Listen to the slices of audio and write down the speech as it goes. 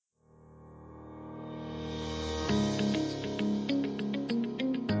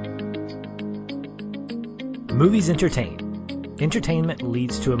Movies entertain. Entertainment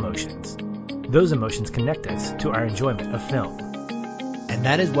leads to emotions. Those emotions connect us to our enjoyment of film. And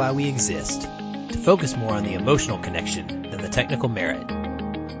that is why we exist, to focus more on the emotional connection than the technical merit.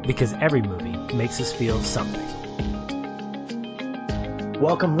 Because every movie makes us feel something.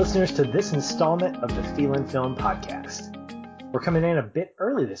 Welcome, listeners, to this installment of the Feelin' Film Podcast. We're coming in a bit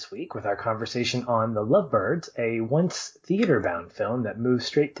early this week with our conversation on The Lovebirds, a once theater-bound film that moved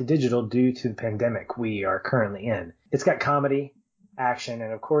straight to digital due to the pandemic we are currently in. It's got comedy, action,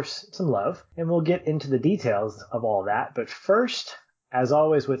 and of course, some love, and we'll get into the details of all that. But first, as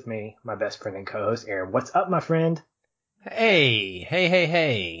always with me, my best friend and co-host, Aaron. What's up, my friend? Hey.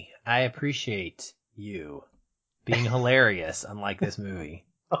 I appreciate you being hilarious, unlike this movie.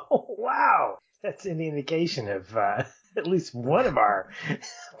 Oh, wow. That's an indication of at least one of our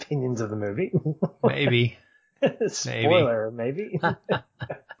opinions of the movie. Maybe. Spoiler, maybe.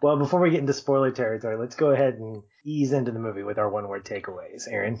 Well, before we get into spoiler territory, let's go ahead and ease into the movie with our one-word takeaways.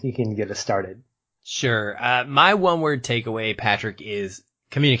 Aaron, you can get us started. Sure. My one-word takeaway, Patrick, is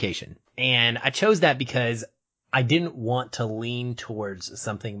communication. And I chose that because I didn't want to lean towards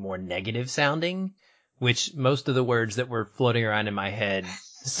something more negative sounding, which most of the words that were floating around in my head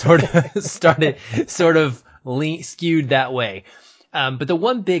sort of skewed that way. But the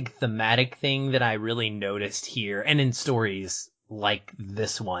one big thematic thing that I really noticed here, and in stories like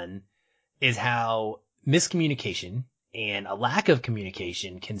this one, is how miscommunication and a lack of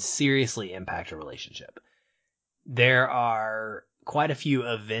communication can seriously impact a relationship. There are quite a few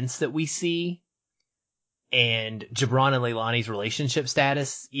events that we see, and Jibran and Leilani's relationship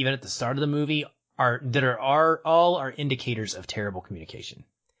status, even at the start of the movie, are indicators of terrible communication.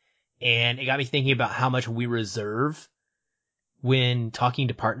 And it got me thinking about how much we reserve when talking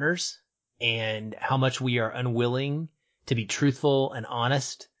to partners and how much we are unwilling to be truthful and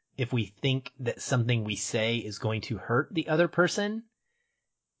honest if we think that something we say is going to hurt the other person.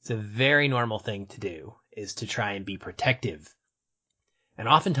 It's a very normal thing to do, is to try and be protective. And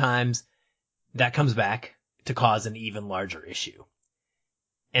oftentimes that comes back to cause an even larger issue.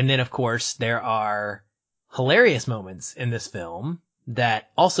 And then, of course, there are hilarious moments in this film that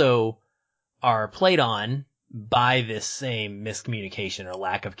also are played on by this same miscommunication or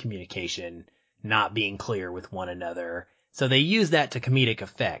lack of communication, not being clear with one another. So they use that to comedic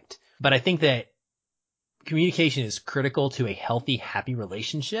effect. But I think that communication is critical to a healthy, happy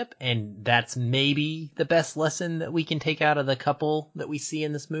relationship, and that's maybe the best lesson that we can take out of the couple that we see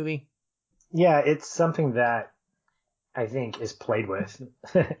in this movie. Yeah, it's something that I think is played with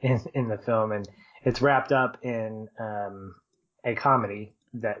in the film, and it's wrapped up in a comedy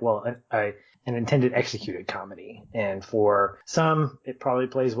that, an intended executed comedy. And for some, it probably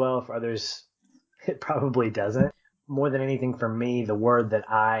plays well. For others, it probably doesn't. More than anything, for me, the word that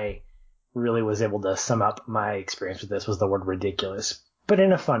I really was able to sum up my experience with this was the word ridiculous, but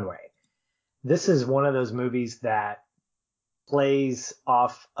in a fun way. This is one of those movies that plays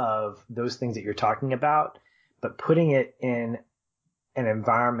off of those things that you're talking about, but putting it in an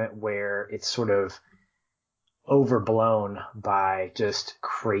environment where it's sort of overblown by just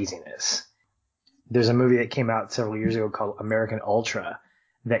craziness. There's a movie that came out several years ago called American Ultra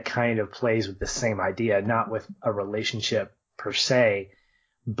that kind of plays with the same idea, not with a relationship per se,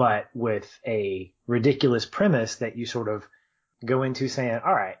 but with a ridiculous premise that you sort of go into saying,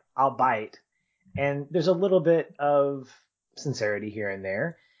 all right, I'll bite. And there's a little bit of sincerity here and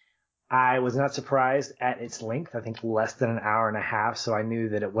there. I was not surprised at its length. I think less than an hour and a half. So I knew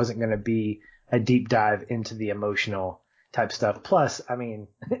that it wasn't going to be a deep dive into the emotional type stuff. Plus, I mean,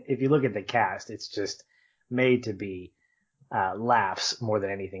 if you look at the cast, it's just made to be laughs more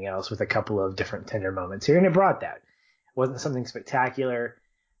than anything else, with a couple of different tender moments here. And it brought that. It wasn't something spectacular.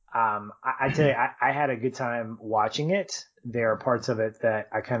 I tell you, I had a good time watching it. There are parts of it that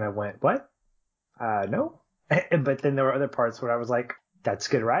I kind of went, what? No. But then there were other parts where I was like, that's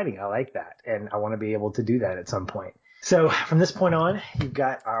good writing. I like that. And I want to be able to do that at some point. So from this point on, you've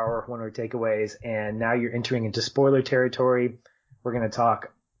got our one-word takeaways, and now you're entering into spoiler territory. We're going to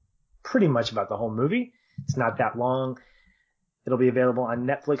talk pretty much about the whole movie. It's not that long. It'll be available on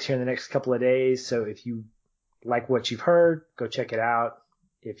Netflix here in the next couple of days. So if you like what you've heard, go check it out.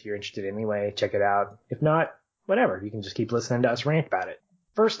 If you're interested anyway, check it out. If not, whatever. You can just keep listening to us rant about it.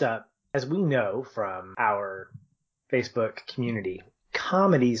 First up, as we know from our Facebook community,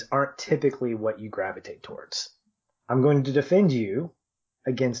 comedies aren't typically what you gravitate towards. I'm going to defend you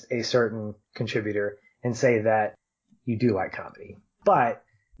against a certain contributor and say that you do like comedy. But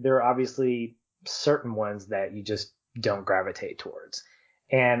there are obviously certain ones that you just don't gravitate towards.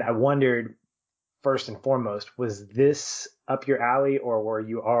 And I wondered, first and foremost, was this up your alley, or were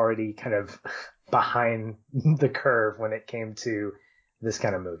you already kind of behind the curve when it came to this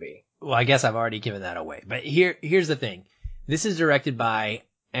kind of movie. Well, I guess I've already given that away, but here's the thing. This is directed by,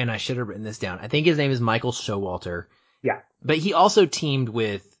 and I should have written this down. I think his name is Michael Showalter. Yeah. But he also teamed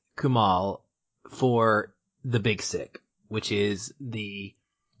with Kumail for The Big Sick, which is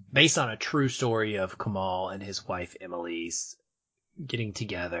based on a true story of Kumail and his wife Emily's getting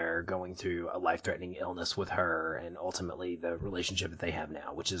together, going through a life-threatening illness with her, and ultimately the relationship that they have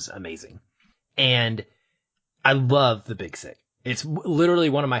now, which is amazing. And I love The Big Sick. It's literally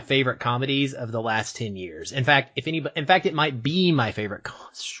one of my favorite comedies of the last 10 years. In fact, it might be my favorite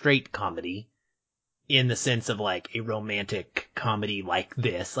straight comedy in the sense of like a romantic comedy like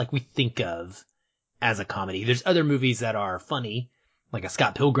this, like we think of as a comedy. There's other movies that are funny, like a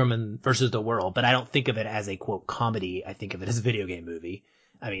Scott Pilgrim versus the World, but I don't think of it as a quote comedy. I think of it as a video game movie.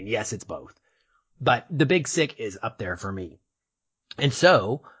 I mean, yes, it's both, but The Big Sick is up there for me. And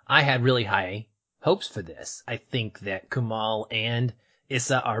so I had really high hopes for this. I think that Kumail and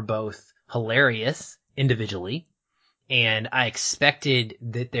Issa are both hilarious individually, and I expected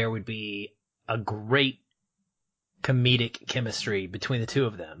that there would be a great comedic chemistry between the two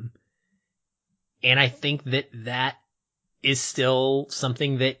of them. And I think that is still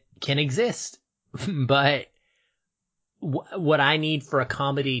something that can exist. But what I need for a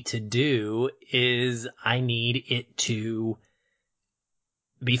comedy to do is I need it to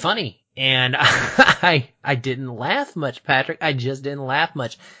be funny. And I didn't laugh much, Patrick. I just didn't laugh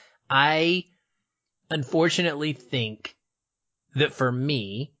much. I unfortunately think that for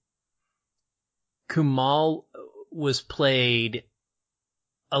me, Kumail was playing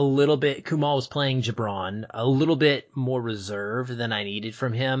Gibran a little bit more reserved than I needed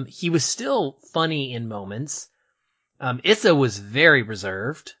from him. He was still funny in moments. Issa was very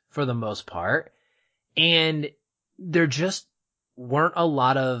reserved for the most part. And there just weren't a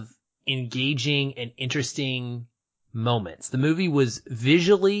lot of engaging and interesting moments. The movie was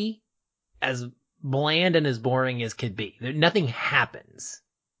visually as bland and as boring as could be. Nothing happens,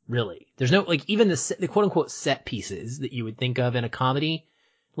 really. There's no, like, even the quote unquote set pieces that you would think of in a comedy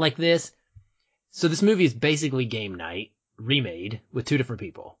like this. So this movie is basically Game Night remade with two different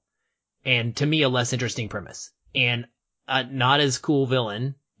people. And to me, a less interesting premise. And not as cool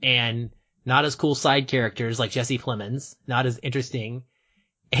villain and not as cool side characters like Jesse Plemons, not as interesting,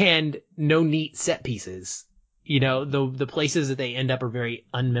 and no neat set pieces. You know, the places that they end up are very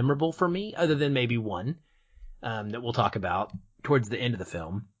unmemorable for me, other than maybe one that we'll talk about towards the end of the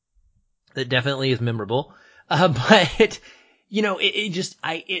film that definitely is memorable. But you know,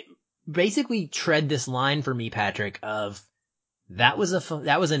 it basically tread this line for me, Patrick, of that was a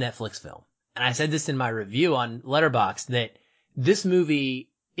Netflix film. And I said this in my review on Letterboxd that this movie,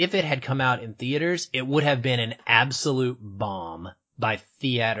 if it had come out in theaters, it would have been an absolute bomb by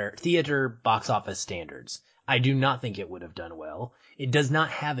theater box office standards. I do not think it would have done well. It does not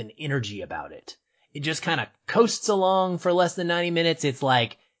have an energy about it. It just kind of coasts along for less than 90 minutes. It's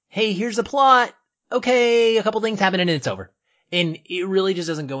like, hey, here's a plot. Okay, a couple things happen and it's over. And it really just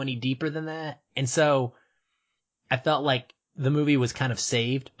doesn't go any deeper than that. And so I felt like the movie was kind of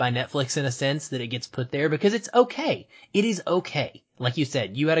saved by Netflix in a sense that it gets put there because it's okay. It is okay. Like you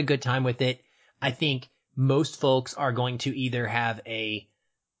said, you had a good time with it. I think most folks are going to either have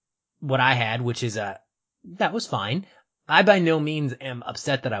what I had, which is that was fine. I by no means am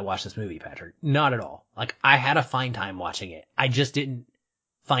upset that I watched this movie, Patrick. Not at all. Like, I had a fine time watching it. I just didn't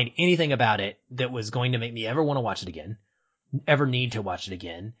find anything about it that was going to make me ever want to watch it again, ever need to watch it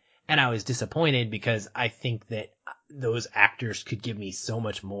again. And I was disappointed because I think that those actors could give me so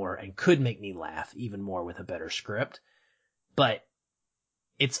much more and could make me laugh even more with a better script. But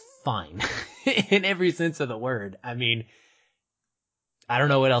it's fine in every sense of the word. I mean, I don't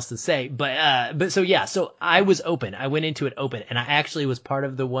know what else to say, but so yeah, so I was open. I went into it open, and I actually was part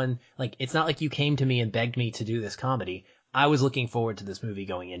of the one, like, it's not like you came to me and begged me to do this comedy. I was looking forward to this movie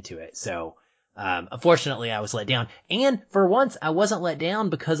going into it. So, unfortunately I was let down, and for once I wasn't let down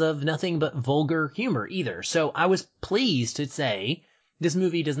because of nothing but vulgar humor either. So I was pleased to say this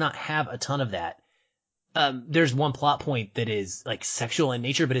movie does not have a ton of that. There's one plot point that is like sexual in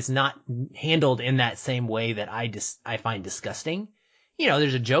nature, but it's not handled in that same way that I find disgusting. You know,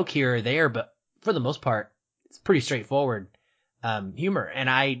 there's a joke here or there, but for the most part, it's pretty straightforward humor. And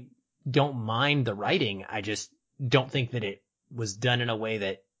I don't mind the writing. I just don't think that it was done in a way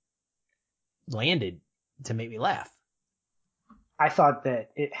that landed to make me laugh. I thought that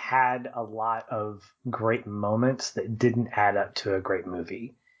it had a lot of great moments that didn't add up to a great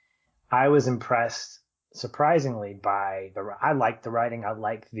movie. I was impressed, surprisingly, I liked the writing. I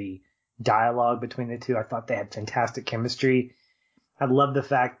liked the dialogue between the two. I thought they had fantastic chemistry. I love the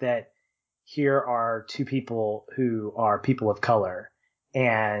fact that here are two people who are people of color,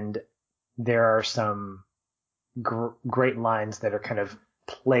 and there are some great lines that are kind of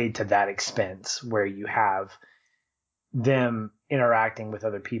played to that expense, where you have them interacting with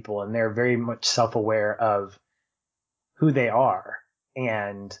other people and they're very much self-aware of who they are.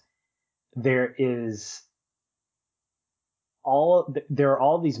 And there are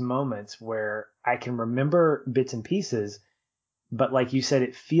all these moments where I can remember bits and pieces, but like you said,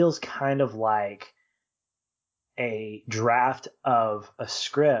 it feels kind of like a draft of a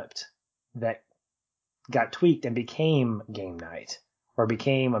script that got tweaked and became Game Night or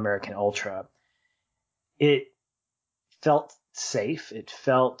became American Ultra. It felt safe. It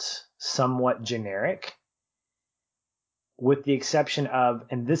felt somewhat generic, with the exception of,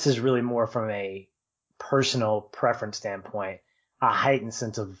 and this is really more from a personal preference standpoint, a heightened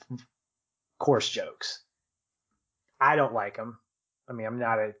sense of coarse jokes. I don't like them. I mean,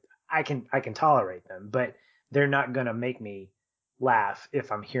 I can tolerate them, but they're not going to make me laugh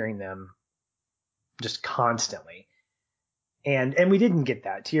if I'm hearing them just constantly. And we didn't get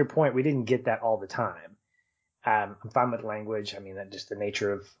that. To your point, we didn't get that all the time. I'm fine with language. I mean, that's just the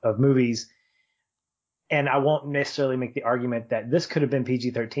nature of movies. And I won't necessarily make the argument that this could have been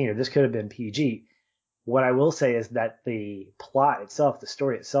PG-13 or this could have been PG. What I will say is that the plot itself, the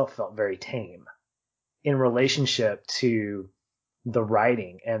story itself, felt very tame in relationship to the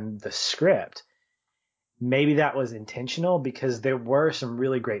writing and the script. Maybe that was intentional, because there were some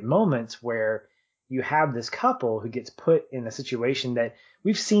really great moments where you have this couple who gets put in a situation that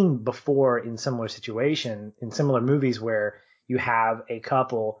we've seen before in similar situation, in similar movies, where you have a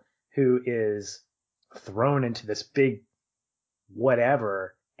couple who is thrown into this big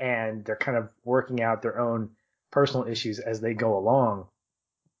whatever, and they're kind of working out their own personal issues as they go along.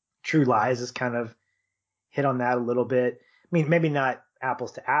 True Lies has kind of hit on that a little bit. I mean, maybe not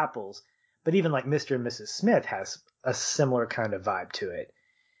apples to apples, but even like Mr. and Mrs. Smith has a similar kind of vibe to it.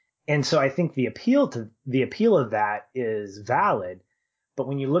 And so I think the appeal of that is valid. But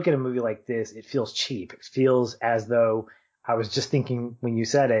when you look at a movie like this, it feels cheap. It feels as though, I was just thinking when you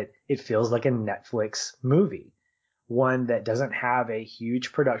said it, it feels like a Netflix movie, one that doesn't have a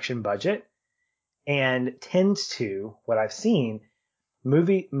huge production budget and tends to, what I've seen,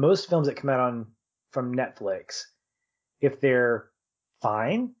 most films that come out from Netflix, if they're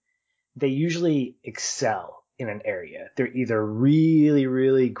fine, they usually excel in an area. They're either really,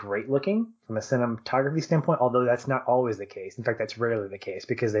 really great looking from a cinematography standpoint, although that's not always the case. In fact, that's rarely the case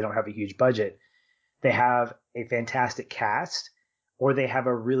because they don't have a huge budget. They have a fantastic cast, or they have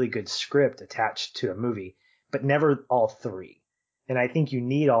a really good script attached to a movie, but never all three. And I think you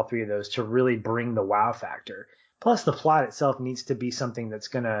need all three of those to really bring the wow factor. Plus, the plot itself needs to be something that's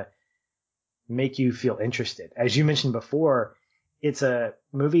going to make you feel interested. As you mentioned before, it's a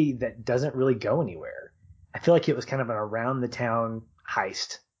movie that doesn't really go anywhere. I feel like it was kind of an around the town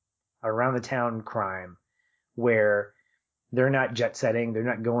heist, around the town crime, where they're not jet setting, they're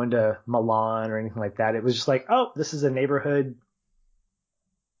not going to Milan or anything like that. It was just like, oh, this is a neighborhood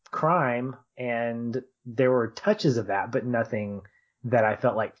crime, and there were touches of that, but nothing that I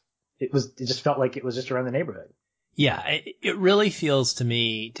felt like it just felt like it was just around the neighborhood. Yeah, it really feels to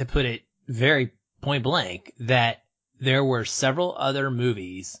me, to put it very point blank, that there were several other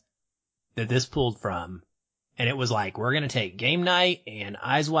movies that this pulled from, and it was like, we're going to take Game Night and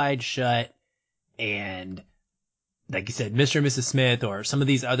Eyes Wide Shut and, like you said, Mr. and Mrs. Smith, or some of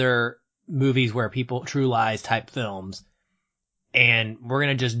these other movies where people, True Lies type films, and we're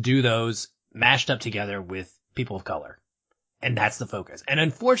going to just do those mashed up together with people of color. And that's the focus. And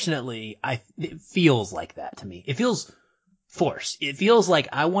unfortunately, it feels like that to me. It feels forced. It feels like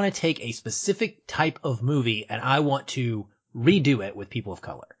I want to take a specific type of movie and I want to redo it with people of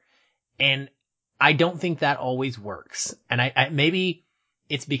color. And I don't think that always works. And I maybe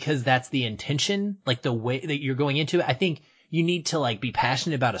it's because that's the intention, like the way that you're going into it. I think you need to like be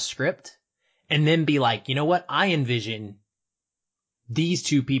passionate about a script and then be like, you know what? I envision these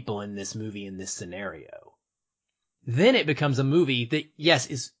two people in this movie, in this scenario. Then it becomes a movie that,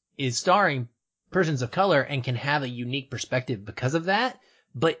 yes, is starring persons of color and can have a unique perspective because of that.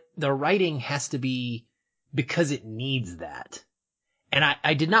 But the writing has to be because it needs that. And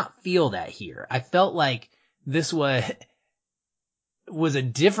I did not feel that here. I felt like this was a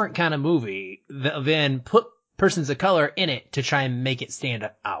different kind of movie that then put persons of color in it to try and make it stand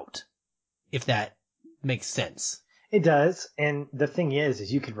out, if that makes sense. It does. And the thing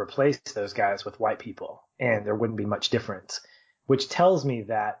is you could replace those guys with white people and there wouldn't be much difference, which tells me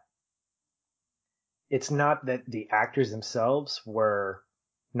that it's not that the actors themselves were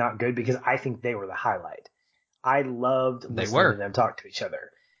not good, because I think they were the highlight. I loved listening to them talk to each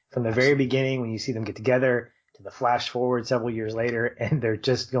other. From the very beginning, when you see them get together, to the flash forward several years later, and they're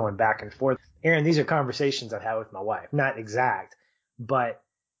just going back and forth. Aaron, these are conversations I've had with my wife. Not exact, but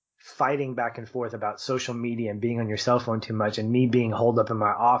fighting back and forth about social media and being on your cell phone too much, and me being holed up in my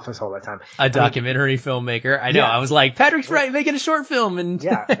office all the time. A documentary filmmaker. I know. Yeah. I was like, Patrick's right, making a short film. And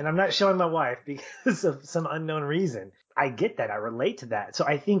yeah. And I'm not showing my wife because of some unknown reason. I get that. I relate to that. So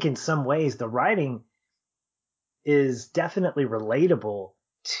I think in some ways the writing is definitely relatable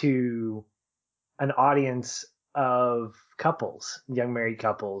to an audience of couples, young married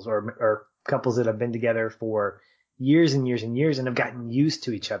couples, or couples that have been together for years and years and years and have gotten used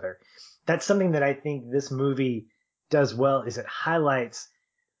to each other. That's something that I think this movie does well, is it highlights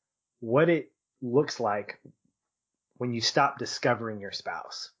what it looks like when you stop discovering your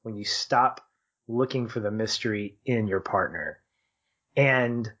spouse, when you stop looking for the mystery in your partner.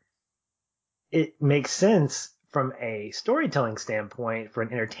 And it makes sense from a storytelling standpoint, for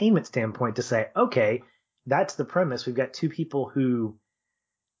an entertainment standpoint, to say, okay, that's the premise. We've got two people who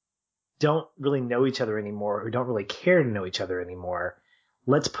don't really know each other anymore, who don't really care to know each other anymore.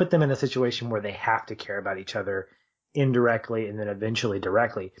 Let's put them in a situation where they have to care about each other indirectly and then eventually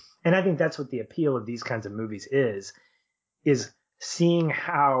directly. And I think that's what the appeal of these kinds of movies is seeing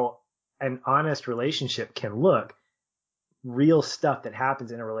how an honest relationship can look, real stuff that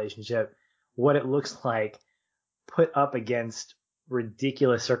happens in a relationship, what it looks like put up against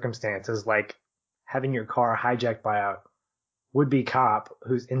ridiculous circumstances, like having your car hijacked by a would-be cop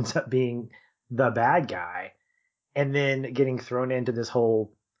who ends up being the bad guy, and then getting thrown into this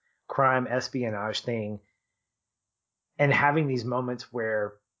whole crime espionage thing, and having these moments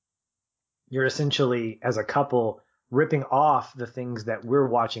where you're essentially, as a couple, ripping off the things that we're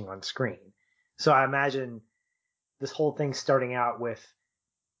watching on screen. So I imagine this whole thing starting out with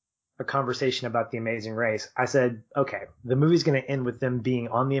a conversation about The Amazing Race. I said, okay, the movie's going to end with them being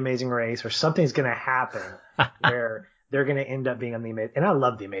on The Amazing Race, or something's going to happen where they're going to end up being on The Amazing. And I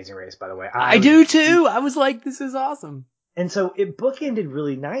love The Amazing Race, by the way. I do too. I was like, this is awesome. And so it bookended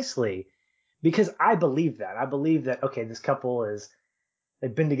really nicely, because I believe that. I believe that, okay, this couple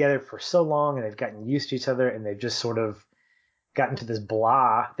they've been together for so long and they've gotten used to each other and they've just sort of gotten to this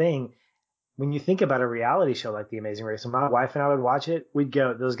blah thing. When you think about a reality show like The Amazing Race, when my wife and I would watch it, we'd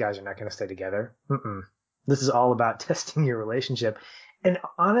go, those guys are not going to stay together. This is all about testing your relationship. And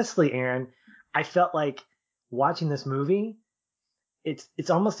honestly, Aaron, I felt like watching this movie, it's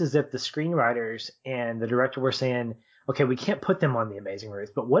almost as if the screenwriters and the director were saying, okay, we can't put them on The Amazing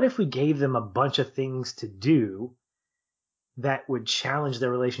Race, but what if we gave them a bunch of things to do that would challenge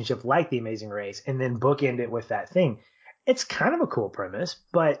their relationship like The Amazing Race, and then bookend it with that thing? It's kind of a cool premise,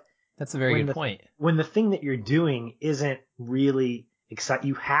 but that's a very good point. When the thing that you're doing isn't really exciting,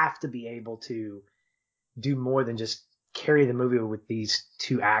 you have to be able to do more than just carry the movie with these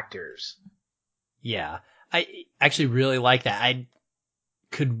two actors. Yeah, I actually really like that. I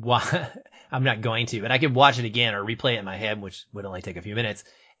could I'm not going to, but I could watch it again or replay it in my head, which would only take a few minutes,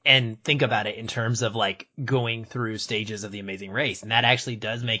 and think about it in terms of like going through stages of The Amazing Race. And that actually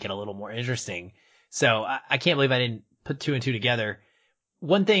does make it a little more interesting. So I can't believe I didn't put two and two together.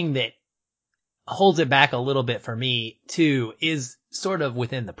 One thing that holds it back a little bit for me too is sort of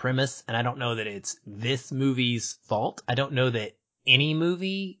within the premise. And I don't know that it's this movie's fault. I don't know that any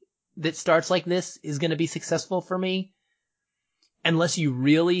movie that starts like this is going to be successful for me, unless you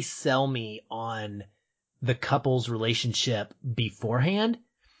really sell me on the couple's relationship beforehand.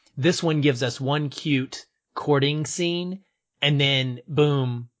 This one gives us one cute courting scene, and then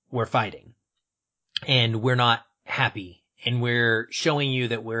boom, we're fighting. And we're not happy. And we're showing you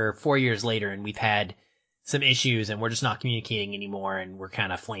that we're 4 years later and we've had some issues and we're just not communicating anymore and we're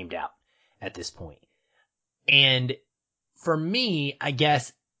kind of flamed out at this point. And for me, I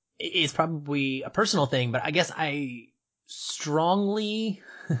guess it's probably a personal thing, but I guess I strongly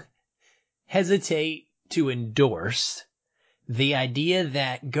hesitate to endorse the idea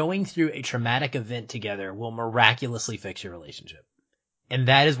that going through a traumatic event together will miraculously fix your relationship. And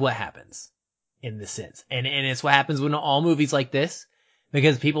that is what happens in this sense. And it's what happens with all movies like this,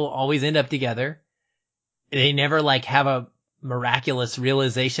 because people always end up together. They never like have a miraculous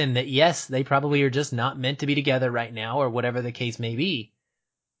realization that yes, they probably are just not meant to be together right now, or whatever the case may be.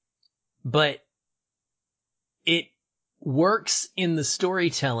 But it works in the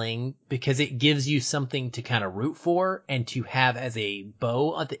storytelling because it gives you something to kind of root for and to have as a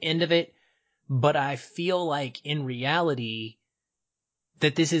bow at the end of it. But I feel like in reality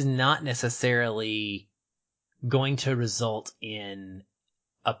that this is not necessarily going to result in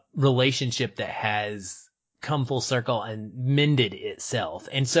a relationship that has come full circle and mended itself.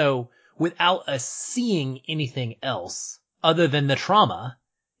 And so without us seeing anything else other than the trauma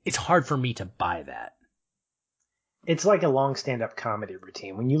it's hard for me to buy that. It's like a long stand-up comedy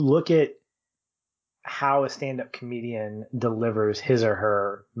routine. When you look at how a stand-up comedian delivers his or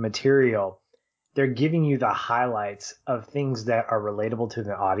her material, they're giving you the highlights of things that are relatable to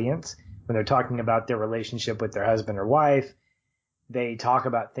the audience. When they're talking about their relationship with their husband or wife, they talk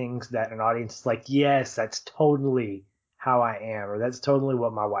about things that an audience is like, yes, that's totally how I am, or that's totally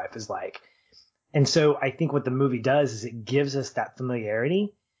what my wife is like. And so I think what the movie does is it gives us that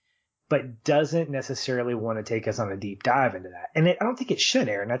familiarity, but doesn't necessarily want to take us on a deep dive into that. And I don't think it should,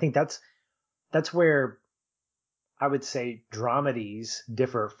 Aaron. I think that's where I would say dramedies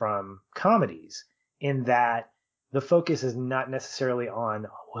differ from comedies, in that the focus is not necessarily on,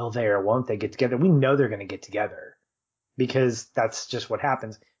 will they or won't they get together? We know they're going to get together because that's just what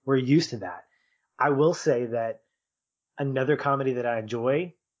happens. We're used to that. I will say that another comedy that I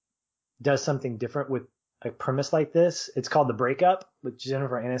enjoy does something different with a premise like this. It's called The Breakup with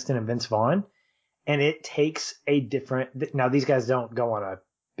Jennifer Aniston and Vince Vaughn. And it takes a different, now these guys don't go on a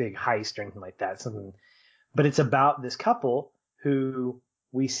big heist or anything like that. But it's about this couple who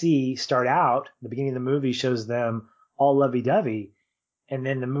we see start out, the beginning of the movie shows them all lovey-dovey. And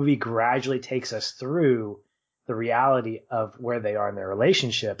then the movie gradually takes us through the reality of where they are in their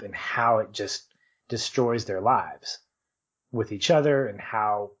relationship and how it just destroys their lives with each other, and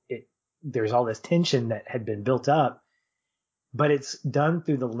how there's all this tension that had been built up, but it's done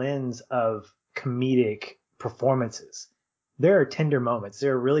through the lens of comedic performances. There are tender moments.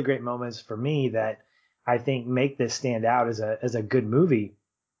 There are really great moments for me that I think make this stand out as a good movie,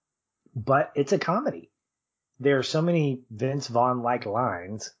 but it's a comedy. There are so many Vince Vaughn-like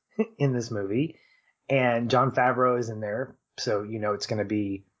lines in this movie, and Jon Favreau is in there, so you know it's going to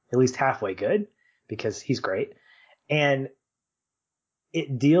be at least halfway good because he's great. And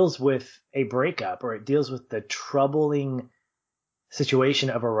it deals with a breakup, or it deals with the troubling situation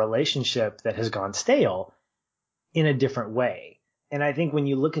of a relationship that has gone stale in a different way. And I think when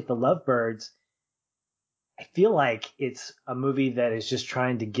you look at The Lovebirds, I feel like it's a movie that is just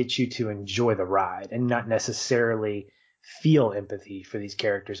trying to get you to enjoy the ride and not necessarily feel empathy for these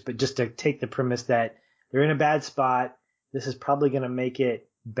characters, but just to take the premise that they're in a bad spot. This is probably going to make it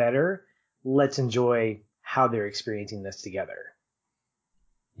better. Let's enjoy how they're experiencing this together.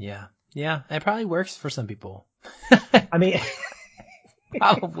 Yeah. Yeah. It probably works for some people. I mean,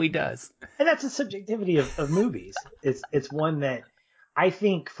 probably does. And that's a subjectivity of movies. It's one that I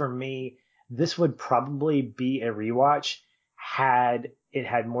think for me, this would probably be a rewatch had it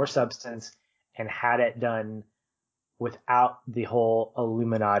had more substance and had it done without the whole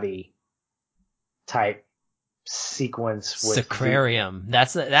Illuminati type sequence with Sacrarium.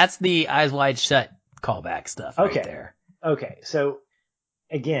 That's the Eyes Wide Shut callback stuff right there. Okay. So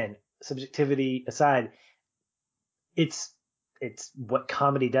again, subjectivity aside, it's what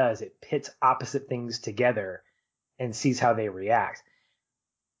comedy does. It pits opposite things together and sees how they react.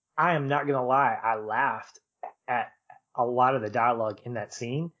 I am not going to lie. I laughed at a lot of the dialogue in that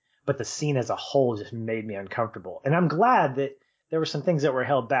scene, but the scene as a whole just made me uncomfortable. And I'm glad that there were some things that were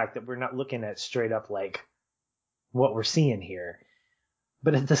held back, that we're not looking at straight up like what we're seeing here.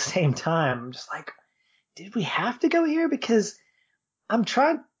 But at the same time, I'm just like, did we have to go here? Because I'm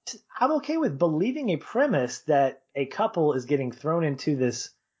okay with believing a premise that a couple is getting thrown into this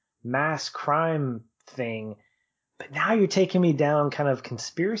mass crime thing, but now you're taking me down kind of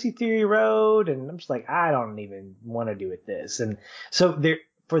conspiracy theory road, and I'm just like, I don't even want to do with this. And so there,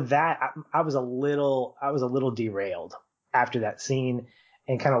 for that, I was a little derailed after that scene,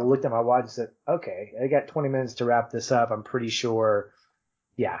 and kind of looked at my watch and said, okay, I got 20 minutes to wrap this up. I'm pretty sure,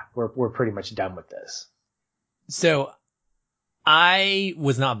 yeah, we're pretty much done with this. So I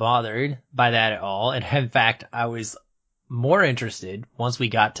was not bothered by that at all. And in fact, I was more interested once we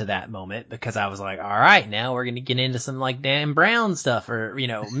got to that moment, because I was like, all right, now we're going to get into some like Dan Brown stuff, or,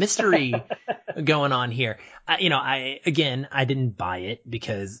 mystery going on here. I didn't buy it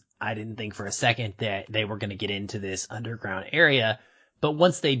because I didn't think for a second that they were going to get into this underground area. But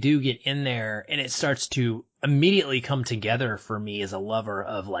once they do get in there, and it starts to immediately come together for me as a lover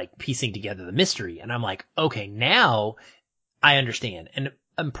of like piecing together the mystery. And I'm like, okay, now I understand.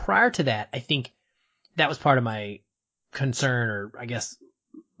 And prior to that, I think that was part of my concern, or I guess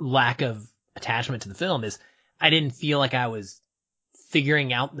lack of attachment to the film, is I didn't feel like I was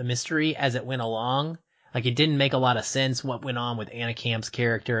figuring out the mystery as it went along. Like, it didn't make a lot of sense what went on with Anna Camp's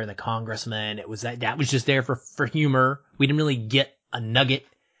character and the congressman. It was that was just there for humor. We didn't really get a nugget.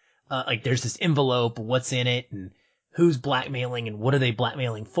 Like, there's this envelope, what's in it, and who's blackmailing, and what are they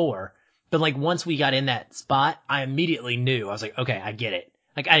blackmailing for? But like, once we got in that spot, I immediately knew. I was like, okay, I get it.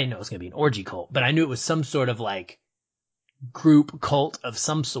 Like, I didn't know it was going to be an orgy cult, but I knew it was some sort of like group cult of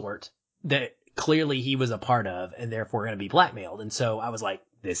some sort that clearly he was a part of and therefore going to be blackmailed. And so I was like,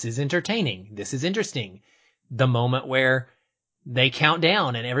 this is entertaining. This is interesting. The moment where they count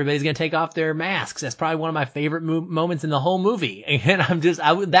down and everybody's going to take off their masks. That's probably one of my favorite moments in the whole movie. And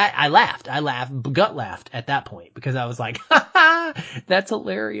I laughed, gut laughed at that point because I was like, ha ha, that's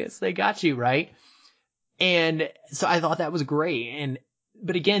hilarious. They got you, right? And so I thought that was great.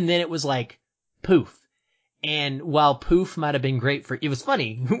 But again, then it was like poof. And while poof might have been great it was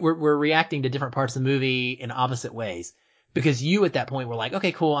funny. We're reacting to different parts of the movie in opposite ways because you at that point were like,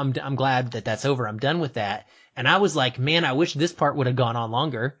 okay, cool. I'm glad that that's over. I'm done with that. And I was like, man, I wish this part would have gone on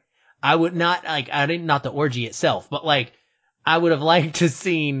longer. I would not not the orgy itself, but like I would have liked to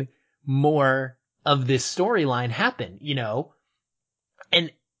seen more of this storyline happen,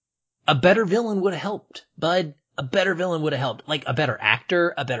 and a better villain would have helped, bud. A better villain would have helped, like a better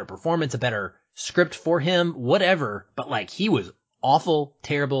actor, a better performance, a better script for him, whatever. But like he was awful,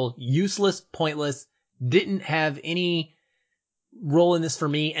 terrible, useless, pointless, didn't have any role in this for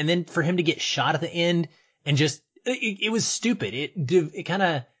me. And then for him to get shot at the end and just, it was stupid. It kind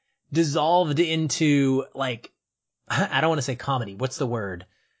of dissolved into like, I don't want to say comedy. What's the word?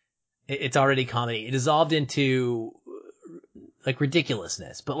 It's already comedy. It dissolved into like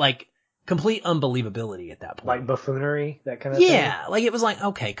ridiculousness, but like complete unbelievability at that point. Like buffoonery, that kind of thing? Yeah, like it was like,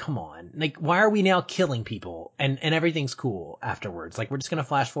 okay, come on. Like, why are we now killing people and everything's cool afterwards? Like, we're just going to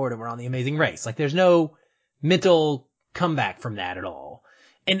flash forward and we're on The Amazing Race. Like, there's no mental comeback from that at all.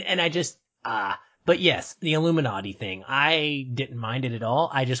 And I just, but yes, the Illuminati thing, I didn't mind it at all.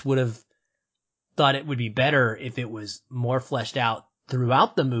 I just would have thought it would be better if it was more fleshed out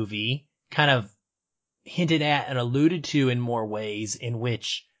throughout the movie, kind of hinted at and alluded to in more ways in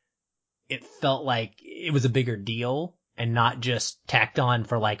which it felt like it was a bigger deal and not just tacked on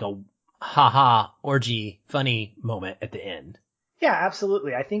for like a haha orgy funny moment at the end. Yeah,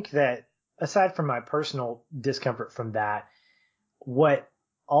 absolutely. I think that aside from my personal discomfort from that, what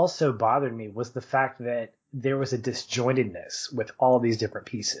also bothered me was the fact that there was a disjointedness with all these different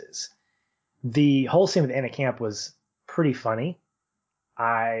pieces. The whole scene with Anna Camp was pretty funny.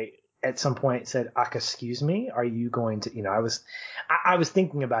 I at some point said, excuse me, are you going to, I was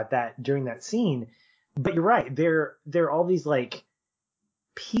thinking about that during that scene, but you're right. There are all these like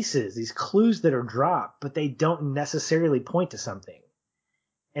pieces, these clues that are dropped, but they don't necessarily point to something.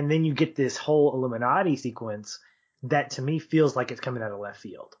 And then you get this whole Illuminati sequence that to me feels like it's coming out of left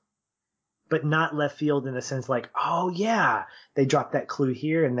field, but not left field in the sense like, oh yeah, they dropped that clue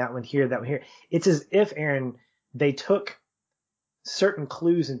here and that one here, that one here. It's as if, Aaron, they took certain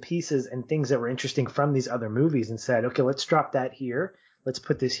clues and pieces and things that were interesting from these other movies and said, okay, let's drop that here. Let's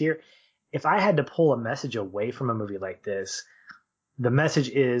put this here. If I had to pull a message away from a movie like this, the message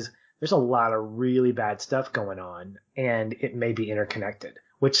is there's a lot of really bad stuff going on and it may be interconnected,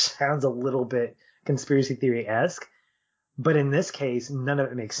 which sounds a little bit conspiracy theory-esque, but in this case, none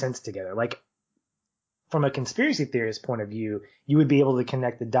of it makes sense together. Like from a conspiracy theorist point of view, you would be able to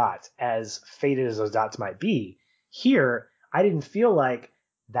connect the dots as faded as those dots might be. Here, I didn't feel like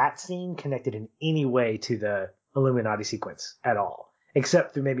that scene connected in any way to the Illuminati sequence at all,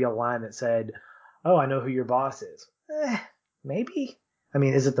 except through maybe a line that said, oh, I know who your boss is. Maybe. I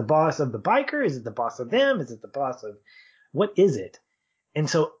mean, is it the boss of the biker? Is it the boss of them? Is it the boss of what is it? And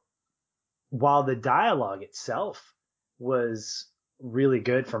so while the dialogue itself was really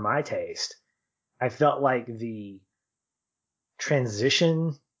good for my taste, I felt like the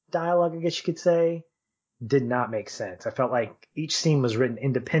transition dialogue, I guess you could say, did not make sense. I felt like each scene was written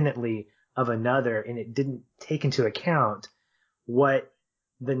independently of another and it didn't take into account what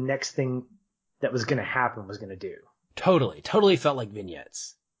the next thing that was going to happen was going to do. Totally felt like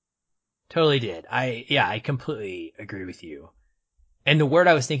vignettes. Totally did. I completely agree with you. And the word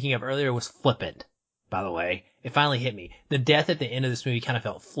I was thinking of earlier was flippant, by the way. It finally hit me. The death at the end of this movie kind of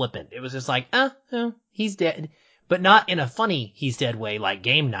felt flippant. It was just like, oh, he's dead. But not in a funny he's dead way like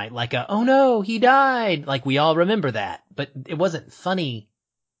Game Night, like a, oh no, he died. Like we all remember that. But it wasn't funny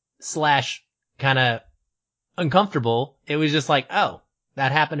 / kind of uncomfortable. It was just like, oh,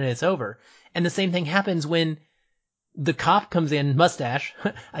 that happened and it's over. And the same thing happens when the cop comes in, Mustache.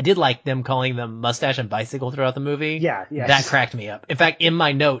 I did like them calling them Mustache and Bicycle throughout the movie. Yeah. That cracked me up. In fact, in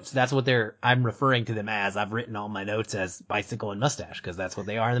my notes, that's what I'm referring to them as. I've written all my notes as Bicycle and Mustache because that's what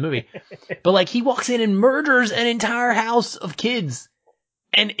they are in the movie. But like he walks in and murders an entire house of kids.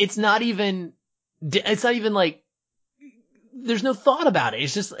 And it's not even like, there's no thought about it.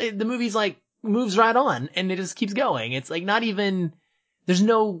 It's just, the movie's like, moves right on and it just keeps going. It's like not even, there's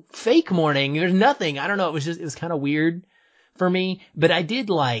no fake mourning. There's nothing. I don't know. It was kind of weird for me, but I did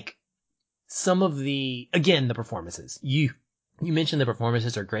like some of the performances. You mentioned the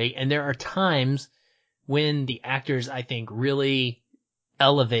performances are great, and there are times when the actors, I think, really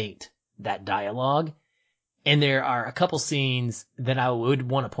elevate that dialogue. And there are a couple scenes that I would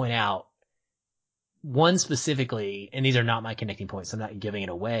want to point out. One specifically, and these are not my connecting points, so I'm not giving it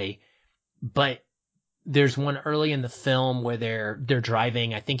away, but there's one early in the film where they're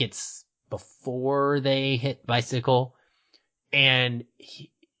driving. I think it's before they hit bicycle, and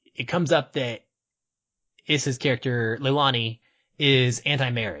it comes up that Issa's character, Leilani, is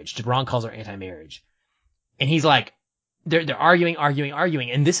anti-marriage. Jibran calls her anti-marriage. And he's like, they're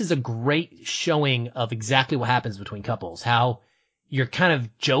arguing. And this is a great showing of exactly what happens between couples. How you're kind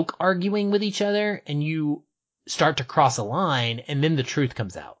of joke arguing with each other and you start to cross a line and then the truth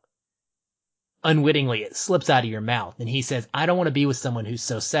comes out. Unwittingly, it slips out of your mouth. And he says, I don't want to be with someone who's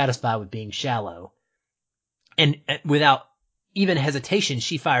so satisfied with being shallow. And without even hesitation,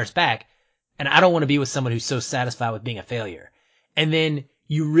 she fires back. And I don't want to be with someone who's so satisfied with being a failure. And then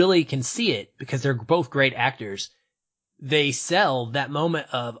you really can see it because they're both great actors. They sell that moment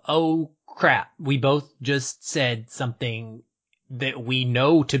of, oh crap, we both just said something that we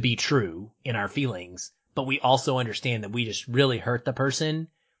know to be true in our feelings, but we also understand that we just really hurt the person.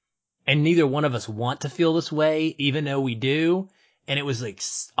 And neither one of us want to feel this way, even though we do. And it was like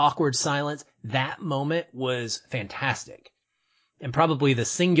awkward silence. That moment was fantastic. And probably the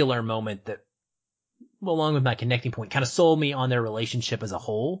singular moment that, along with my connecting point, kind of sold me on their relationship as a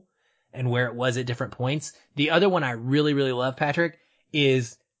whole and where it was at different points. The other one I really, really love, Patrick,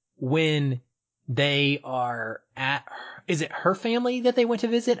 is when they are at, is it her family that they went to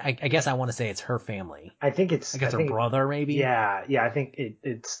visit? I guess I want to say it's her family. I think it's, I guess her brother, maybe. Yeah. I think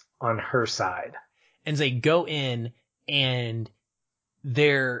it's on her side. And they go in and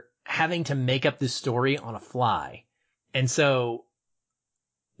they're having to make up this story on a fly. And so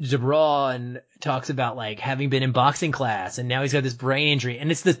Jibran talks about like having been in boxing class and now he's got this brain injury,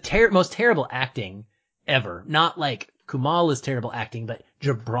 and it's the most terrible acting ever. Not like Kumail is terrible acting, but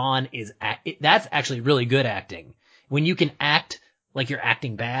Jibran is that's actually really good acting. When you can act like you're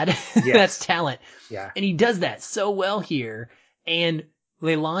acting bad, yes. That's talent. Yeah. And he does that so well here. And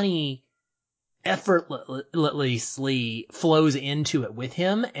Leilani effortlessly flows into it with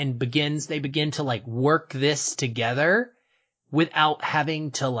him and they begin to like work this together without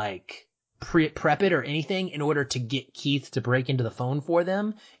having to like prep it or anything in order to get Keith to break into the phone for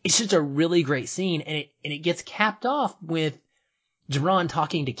them. It's just a really great scene, and it gets capped off with Jibran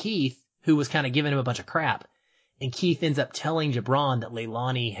talking to Keith, who was kind of giving him a bunch of crap. And Keith ends up telling Jibran that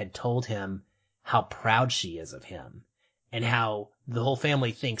Leilani had told him how proud she is of him and how the whole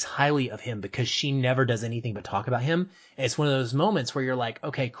family thinks highly of him because she never does anything but talk about him. And it's one of those moments where you're like,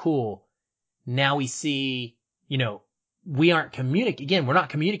 okay, cool. Now we see, we aren't we're not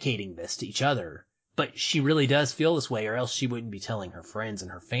communicating this to each other, but she really does feel this way, or else she wouldn't be telling her friends and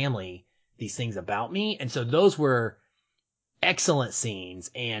her family these things about me. And so those were excellent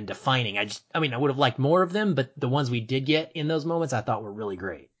scenes and defining. I would have liked more of them, but the ones we did get in those moments I thought were really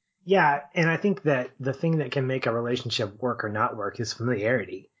great. Yeah. And I think that the thing that can make a relationship work or not work is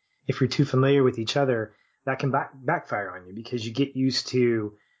familiarity. If you're too familiar with each other, that can backfire on you because you get used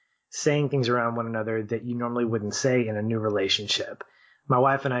to saying things around one another that you normally wouldn't say in a new relationship. My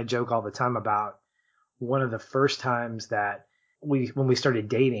wife and I joke all the time about one of the first times that when we started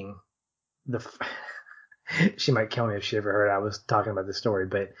dating, she might kill me if she ever heard I was talking about this story,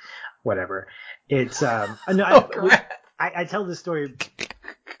 but whatever. It's, I tell this story.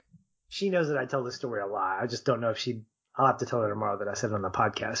 She knows that I tell this story a lot. I just don't know if I'll have to tell her tomorrow that I said it on the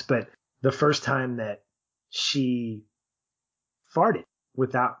podcast, but the first time that she farted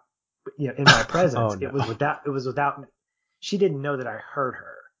without, in my presence, no. it was without, she didn't know that I heard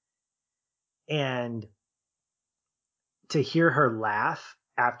her. And to hear her laugh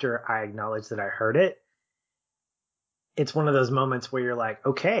after I acknowledged that I heard it, it's one of those moments where you're like,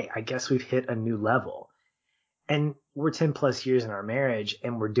 okay, I guess we've hit a new level. And we're 10 plus years in our marriage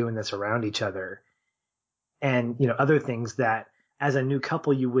and we're doing this around each other. And, other things that as a new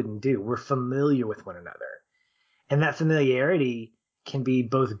couple you wouldn't do. We're familiar with one another. And that familiarity can be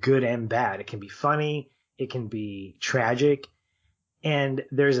both good and bad. It can be funny. It can be tragic. And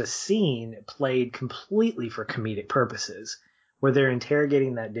there's a scene played completely for comedic purposes where they're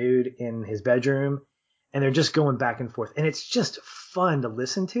interrogating that dude in his bedroom and they're just going back and forth. And it's just fun to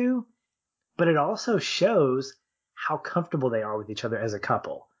listen to, but it also shows how comfortable they are with each other as a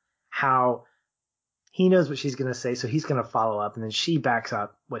couple, how he knows what she's going to say. So he's going to follow up and then she backs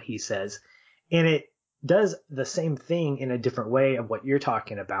up what he says. And it does the same thing in a different way of what you're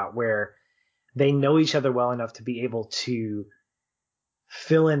talking about, where they know each other well enough to be able to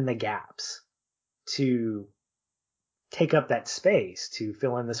fill in the gaps, to take up that space, to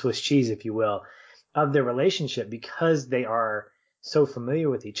fill in the Swiss cheese, if you will, of their relationship, because they are so familiar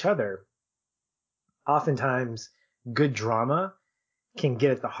with each other. Oftentimes, good drama can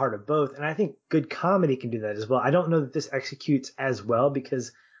get at the heart of both. And I think good comedy can do that as well. I don't know that this executes as well,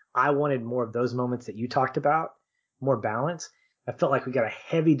 because I wanted more of those moments that you talked about, more balance. I felt like we got a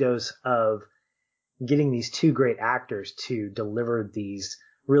heavy dose of getting these two great actors to deliver these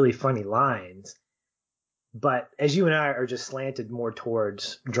really funny lines. But as you and I are just slanted more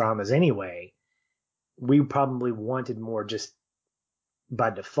towards dramas anyway, we probably wanted more just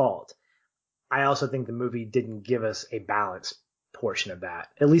by default. I also think the movie didn't give us a balanced portion of that,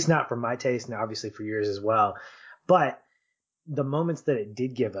 at least not for my taste, and obviously for yours as well. But the moments that it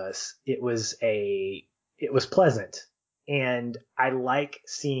did give us, it was pleasant. And I like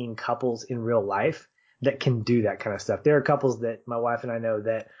seeing couples in real life that can do that kind of stuff. There are couples that my wife and I know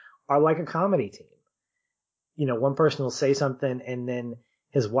that are like a comedy team. You know, one person will say something and then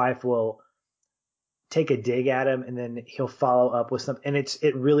his wife will take a dig at him and then he'll follow up with something. And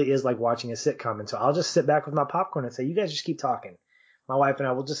it really is like watching a sitcom. And so I'll just sit back with my popcorn and say, you guys just keep talking. My wife and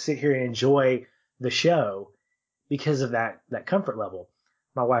I will just sit here and enjoy the show because of that comfort level.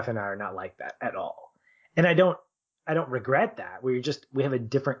 My wife and I are not like that at all. And I don't regret that. We have a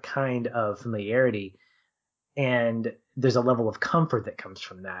different kind of familiarity, and there's a level of comfort that comes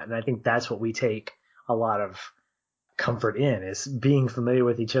from that. And I think that's what we take a lot of comfort in, is being familiar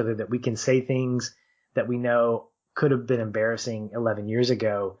with each other, that we can say things that we know could have been embarrassing 11 years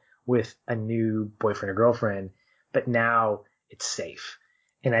ago with a new boyfriend or girlfriend, but now it's safe.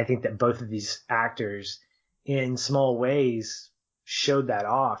 And I think that both of these actors in small ways showed that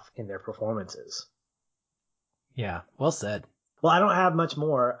off in their performances. Yeah, well said. Well, I don't have much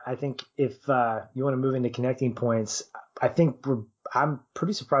more. I think if you want to move into connecting points, I think I'm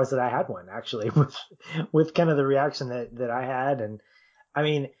pretty surprised that I had one, actually, with kind of the reaction that I had. And I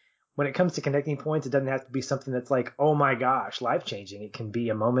mean, when it comes to connecting points, it doesn't have to be something that's like, oh my gosh, life changing. It can be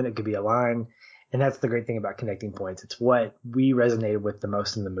a moment. It could be a line. And that's the great thing about connecting points. It's what we resonated with the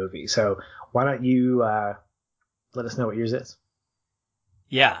most in the movie. So why don't you let us know what yours is?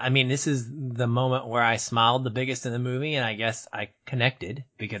 Yeah, I mean, this is the moment where I smiled the biggest in the movie, and I guess I connected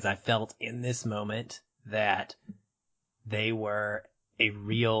because I felt in this moment that they were a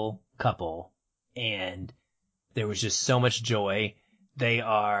real couple, and there was just so much joy. They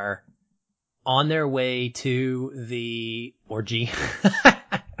are on their way to the orgy.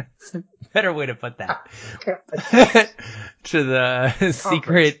 Better way to put that. To the conference.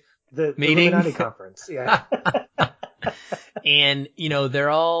 Secret the meeting. The Illuminati conference, yeah. And, you know,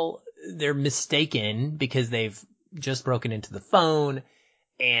 they're mistaken because they've just broken into the phone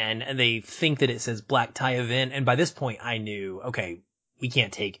and they think that it says black tie event. And by this point I knew, okay, we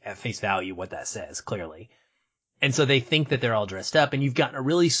can't take at face value what that says, clearly. And so they think that they're all dressed up, and you've gotten a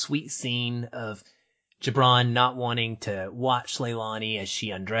really sweet scene of Gibran not wanting to watch Leilani as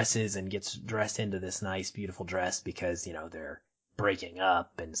she undresses and gets dressed into this nice, beautiful dress because, you know, they're breaking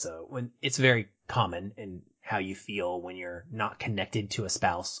up. And so when it's very common in how you feel when you're not connected to a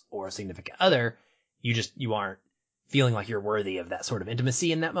spouse or a significant other, you aren't feeling like you're worthy of that sort of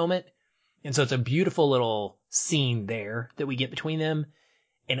intimacy in that moment. And so it's a beautiful little scene there that we get between them.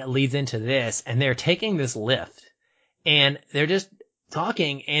 And it leads into this, and they're taking this lift and they're just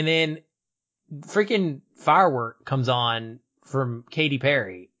talking, and then freaking firework comes on from Katy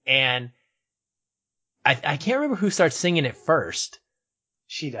Perry, and I can't remember who starts singing it first.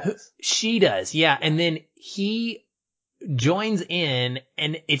 She does. She does, yeah. And then he joins in,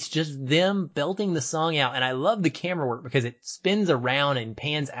 and it's just them belting the song out. And I love the camera work because it spins around and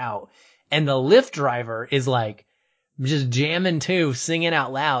pans out, and the Lyft driver is like just jamming too, singing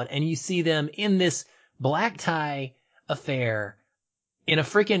out loud. And you see them in this black tie affair in a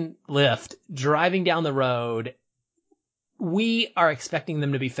freaking Lyft driving down the road. We are expecting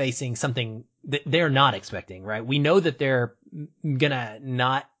them to be facing something that they're not expecting, right? We know that they're gonna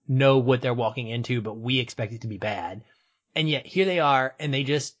not know what they're walking into, but we expect it to be bad. And yet here they are, and they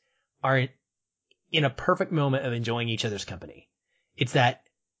just are in a perfect moment of enjoying each other's company. It's that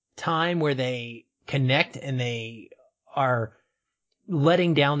time where they connect and they are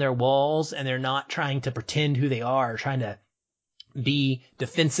letting down their walls, and they're not trying to pretend who they are, or trying to be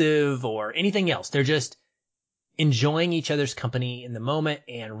defensive or anything else. They're just enjoying each other's company in the moment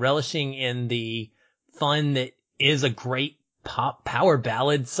and relishing in the fun that is a great pop power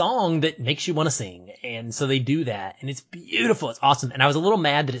ballad song that makes you want to sing. And so they do that, and it's beautiful. It's awesome. And I was a little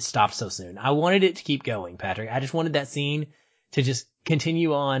mad that it stopped so soon. I wanted it to keep going, Patrick. I just wanted that scene to just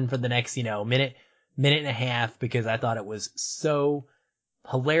continue on for the next, minute and a half, because I thought it was so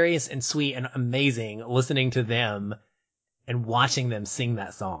hilarious and sweet and amazing listening to them and watching them sing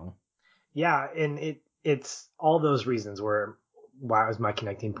that song. Yeah, and it's all those reasons why it was my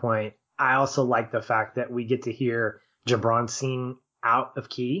connecting point. I also like the fact that we get to hear Gibran sing out of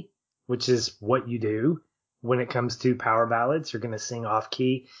key, which is what you do when it comes to power ballads. You're going to sing off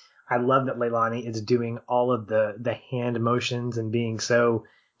key. I love that Leilani is doing all of the hand motions and being so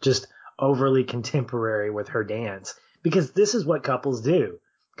just overly contemporary with her dance, because this is what couples do.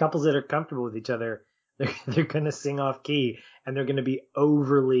 Couples that are comfortable with each other, they're going to sing off key and they're going to be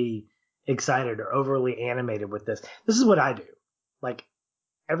overly excited or overly animated with this. This is what I do. Like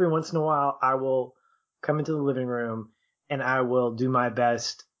every once in a while, I will come into the living room and I will do my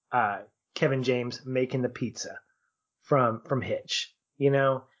best Kevin James making the pizza from Hitch. You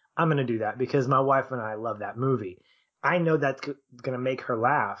know, I'm going to do that because my wife and I love that movie. I know that's going to make her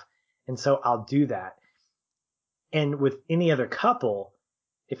laugh. And so I'll do that. And with any other couple,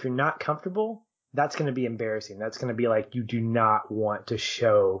 if you're not comfortable, that's going to be embarrassing. That's going to be like, you do not want to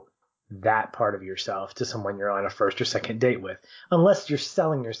show that part of yourself to someone you're on a first or second date with, unless you're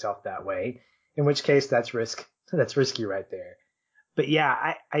selling yourself that way, in which case that's risky right there. But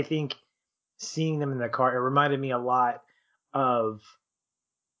yeah, I think seeing them in the car, it reminded me a lot of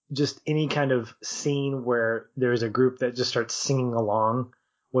just any kind of scene where there's a group that just starts singing along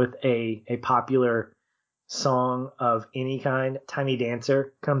with a popular song of any kind. Tiny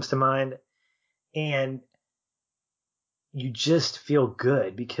Dancer comes to mind. And you just feel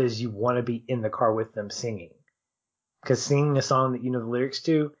good because you want to be in the car with them singing. Because singing a song that you know the lyrics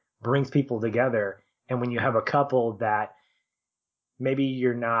to brings people together. And when you have a couple that maybe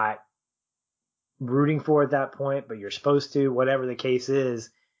you're not rooting for at that point, but you're supposed to, whatever the case is,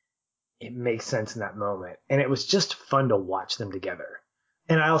 it makes sense in that moment. And it was just fun to watch them together.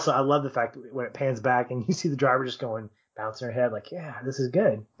 And I love the fact that when it pans back and you see the driver just going, bouncing her head like, yeah, this is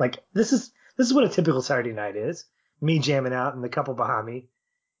good. Like, this is what a typical Saturday night is. Me jamming out and the couple behind me,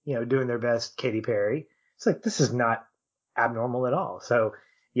 you know, doing their best Katy Perry. It's like, this is not abnormal at all. So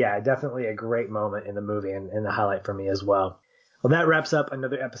yeah, definitely a great moment in the movie and the highlight for me as well. Well, that wraps up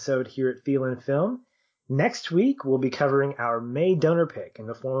another episode here at Feelin' Film. Next week, we'll be covering our May donor pick in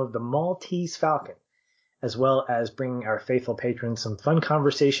the form of the Maltese Falcon, as well as bringing our faithful patrons some fun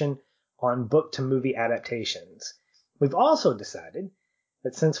conversation on book to movie adaptations. We've also decided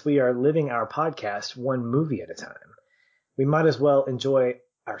that since we are living our podcast one movie at a time, we might as well enjoy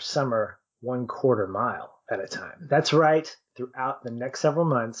our summer 1/4 mile at a time. That's right. Throughout the next several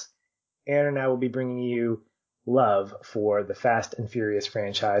months, Aaron and I will be bringing you love for the Fast and Furious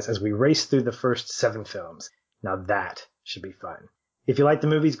franchise as we race through the first 7 films. Now that should be fun. If you like the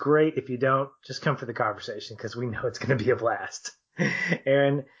movies, great. If you don't, just come for the conversation because we know it's going to be a blast.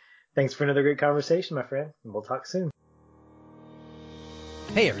 Aaron, thanks for another great conversation, my friend, and we'll talk soon.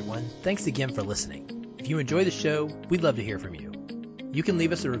 Hey everyone, thanks again for listening. If you enjoy the show, we'd love to hear from you. You can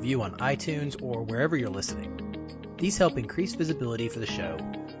leave us a review on iTunes or wherever you're listening. These help increase visibility for the show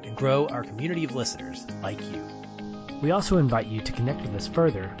and grow our community of listeners like you. We also invite you to connect with us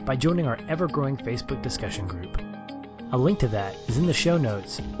further by joining our ever-growing Facebook discussion group. A link to that is in the show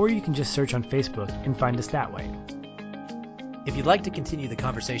notes, or you can just search on Facebook and find us that way. If you'd like to continue the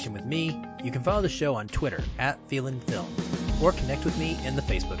conversation with me, you can follow the show on Twitter @FeelinFilm, or connect with me in the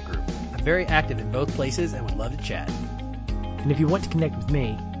Facebook group. I'm very active in both places and would love to chat. And if you want to connect with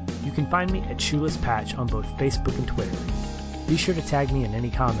me, you can find me at Shoeless Patch on both Facebook and Twitter. Be sure to tag me in any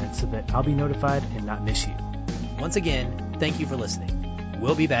comments so that I'll be notified and not miss you. Once again, thank you for listening.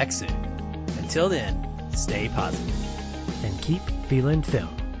 We'll be back soon. Until then, stay positive. And keep feeling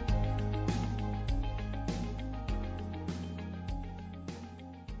film.